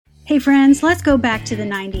Hey friends, let's go back to the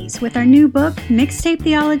 90s with our new book, Mixtape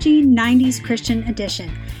Theology 90s Christian Edition.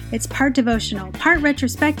 It's part devotional, part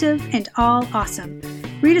retrospective, and all awesome.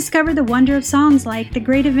 Rediscover the wonder of songs like The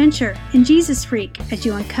Great Adventure and Jesus Freak as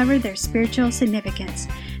you uncover their spiritual significance.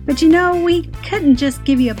 But you know, we couldn't just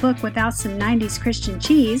give you a book without some 90s Christian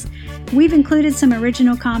cheese. We've included some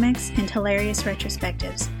original comics and hilarious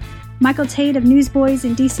retrospectives. Michael Tate of Newsboys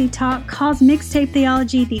and DC Talk calls Mixtape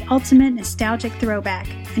Theology the ultimate nostalgic throwback,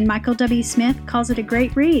 and Michael W. Smith calls it a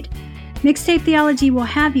great read. Mixtape Theology will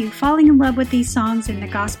have you falling in love with these songs and the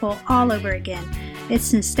gospel all over again.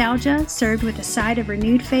 It's nostalgia served with a side of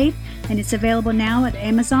renewed faith, and it's available now at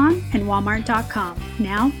Amazon and Walmart.com.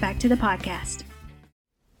 Now, back to the podcast.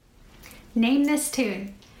 Name this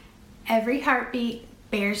tune. Every heartbeat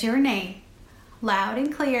bears your name. Loud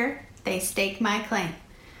and clear, they stake my claim.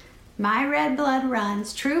 My red blood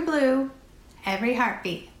runs true blue. Every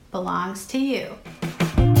heartbeat belongs to you.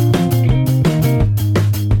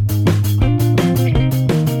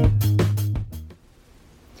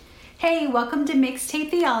 Hey, welcome to Mixtape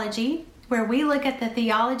Theology, where we look at the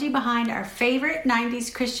theology behind our favorite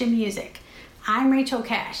 90s Christian music. I'm Rachel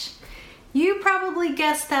Cash. You probably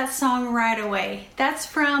guessed that song right away. That's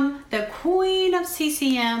from the Queen of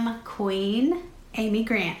CCM, Queen Amy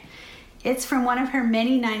Grant. It's from one of her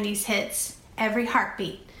many 90s hits, Every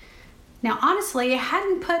Heartbeat. Now, honestly, I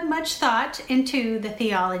hadn't put much thought into the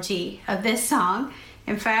theology of this song.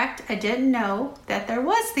 In fact, I didn't know that there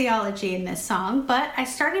was theology in this song, but I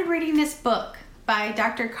started reading this book by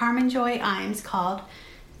Dr. Carmen Joy Imes called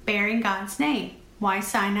Bearing God's Name, Why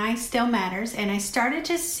Sinai Still Matters, and I started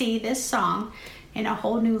to see this song in a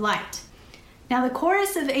whole new light. Now, the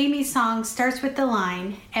chorus of Amy's song starts with the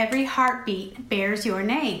line, Every heartbeat bears your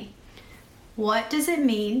name. What does it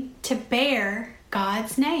mean to bear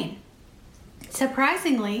God's name?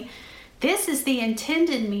 Surprisingly, this is the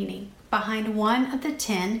intended meaning behind one of the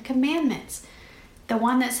 10 commandments. The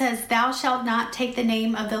one that says, Thou shalt not take the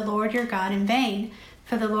name of the Lord your God in vain,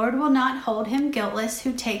 for the Lord will not hold him guiltless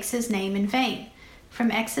who takes his name in vain.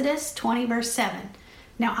 From Exodus 20 verse 7.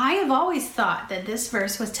 Now, I have always thought that this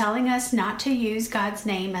verse was telling us not to use God's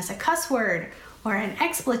name as a cuss word or an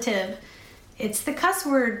expletive. It's the cuss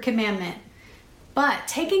word commandment. But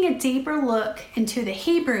taking a deeper look into the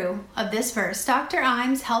Hebrew of this verse, Dr.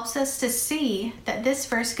 Imes helps us to see that this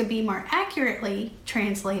verse could be more accurately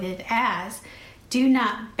translated as, do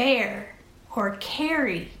not bear or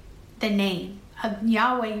carry the name of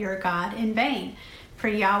Yahweh your God in vain, for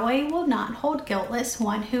Yahweh will not hold guiltless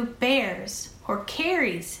one who bears or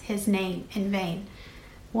carries his name in vain.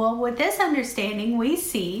 Well, with this understanding, we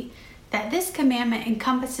see that this commandment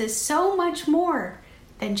encompasses so much more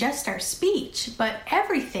than just our speech, but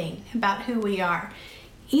everything about who we are,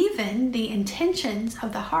 even the intentions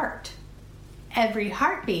of the heart. Every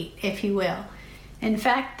heartbeat, if you will. In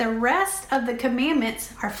fact, the rest of the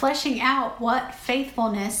commandments are fleshing out what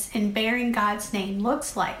faithfulness in bearing God's name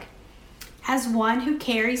looks like. As one who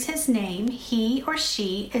carries his name, he or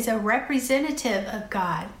she is a representative of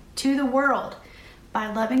God to the world by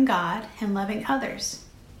loving God and loving others.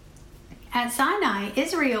 At Sinai,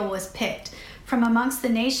 Israel was picked from amongst the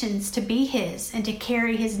nations to be his and to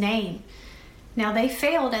carry his name. Now they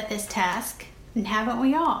failed at this task, and haven't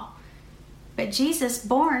we all? But Jesus,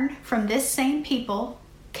 born from this same people,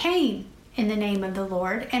 came in the name of the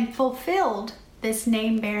Lord and fulfilled this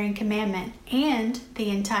name-bearing commandment and the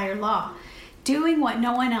entire law, doing what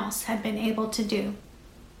no one else had been able to do.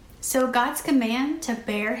 So God's command to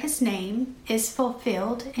bear his name is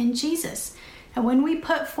fulfilled in Jesus. And when we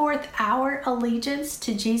put forth our allegiance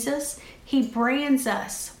to Jesus, he brands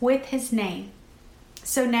us with his name.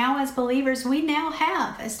 So now as believers, we now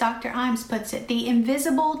have, as Dr. Imes puts it, the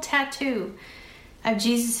invisible tattoo of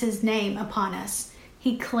Jesus' name upon us.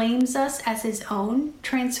 He claims us as his own,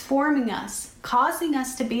 transforming us, causing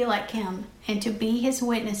us to be like him and to be his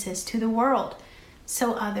witnesses to the world,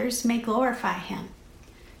 so others may glorify him.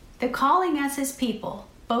 The calling as his people,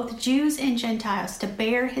 both Jews and Gentiles, to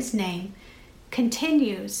bear his name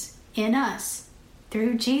continues in us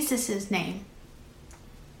through Jesus' name.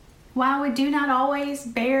 While we do not always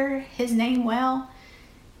bear his name well,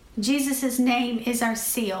 Jesus' name is our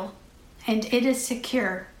seal, and it is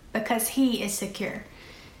secure because he is secure.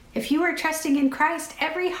 If you are trusting in Christ,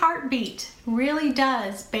 every heartbeat really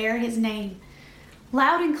does bear his name.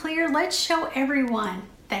 Loud and clear, let's show everyone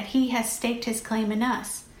that he has staked his claim in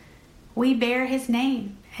us. We bear his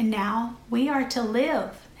name, and now we are to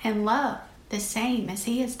live and love the same as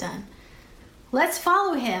he has done. Let's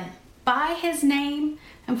follow him by his name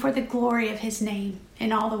and for the glory of his name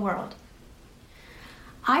in all the world.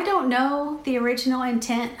 I don't know the original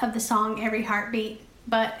intent of the song Every Heartbeat.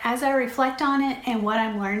 But as I reflect on it and what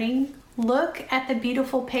I'm learning, look at the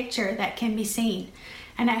beautiful picture that can be seen.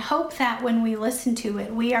 And I hope that when we listen to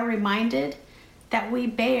it, we are reminded that we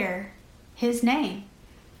bear His name.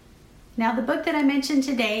 Now, the book that I mentioned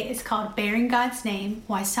today is called Bearing God's Name,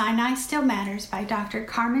 Why Sinai Still Matters by Dr.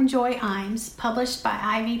 Carmen Joy Imes, published by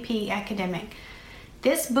IVP Academic.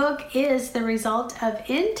 This book is the result of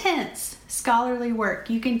intense scholarly work,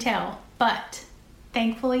 you can tell, but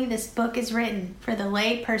thankfully this book is written for the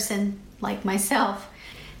lay person like myself.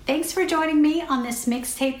 Thanks for joining me on this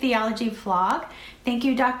Mixtape Theology vlog. Thank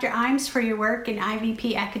you, Dr. Imes, for your work, and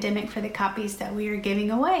IVP Academic for the copies that we are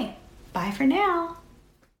giving away. Bye for now.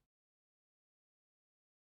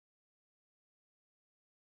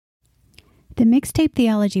 The Mixtape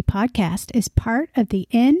Theology podcast is part of the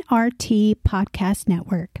NRT Podcast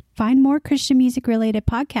Network. Find more Christian music-related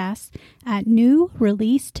podcasts at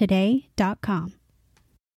newreleasetoday.com.